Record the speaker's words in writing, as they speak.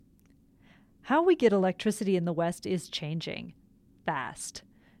How we get electricity in the West is changing fast.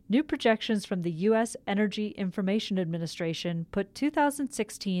 New projections from the U.S. Energy Information Administration put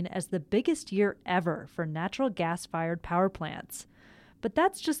 2016 as the biggest year ever for natural gas-fired power plants. But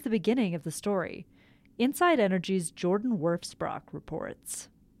that's just the beginning of the story. Inside Energy's Jordan Werfsbrock reports.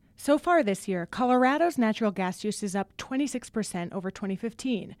 So far this year, Colorado's natural gas use is up 26% over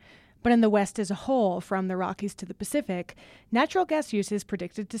 2015. But in the West as a whole, from the Rockies to the Pacific, natural gas use is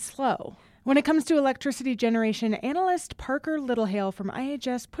predicted to slow. When it comes to electricity generation, analyst Parker Littlehale from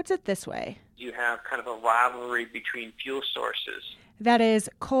IHS puts it this way. You have kind of a rivalry between fuel sources. That is,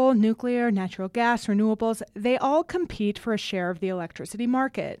 coal, nuclear, natural gas, renewables, they all compete for a share of the electricity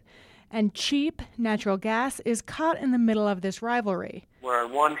market. And cheap natural gas is caught in the middle of this rivalry. Where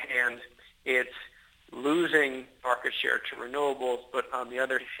on one hand, it's losing market share to renewables, but on the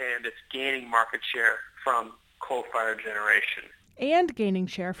other hand, it's gaining market share from coal-fired generation. And gaining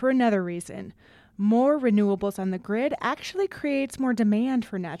share for another reason. More renewables on the grid actually creates more demand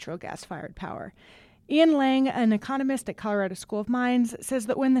for natural gas-fired power. Ian Lang, an economist at Colorado School of Mines, says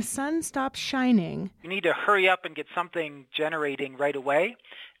that when the sun stops shining, you need to hurry up and get something generating right away.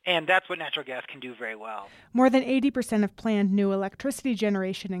 And that's what natural gas can do very well. More than 80% of planned new electricity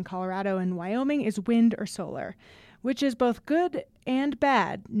generation in Colorado and Wyoming is wind or solar, which is both good and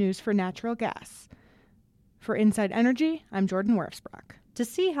bad news for natural gas. For Inside Energy, I'm Jordan Werfsbrock. To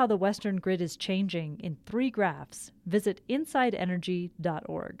see how the Western grid is changing in 3 graphs, visit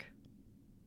insideenergy.org.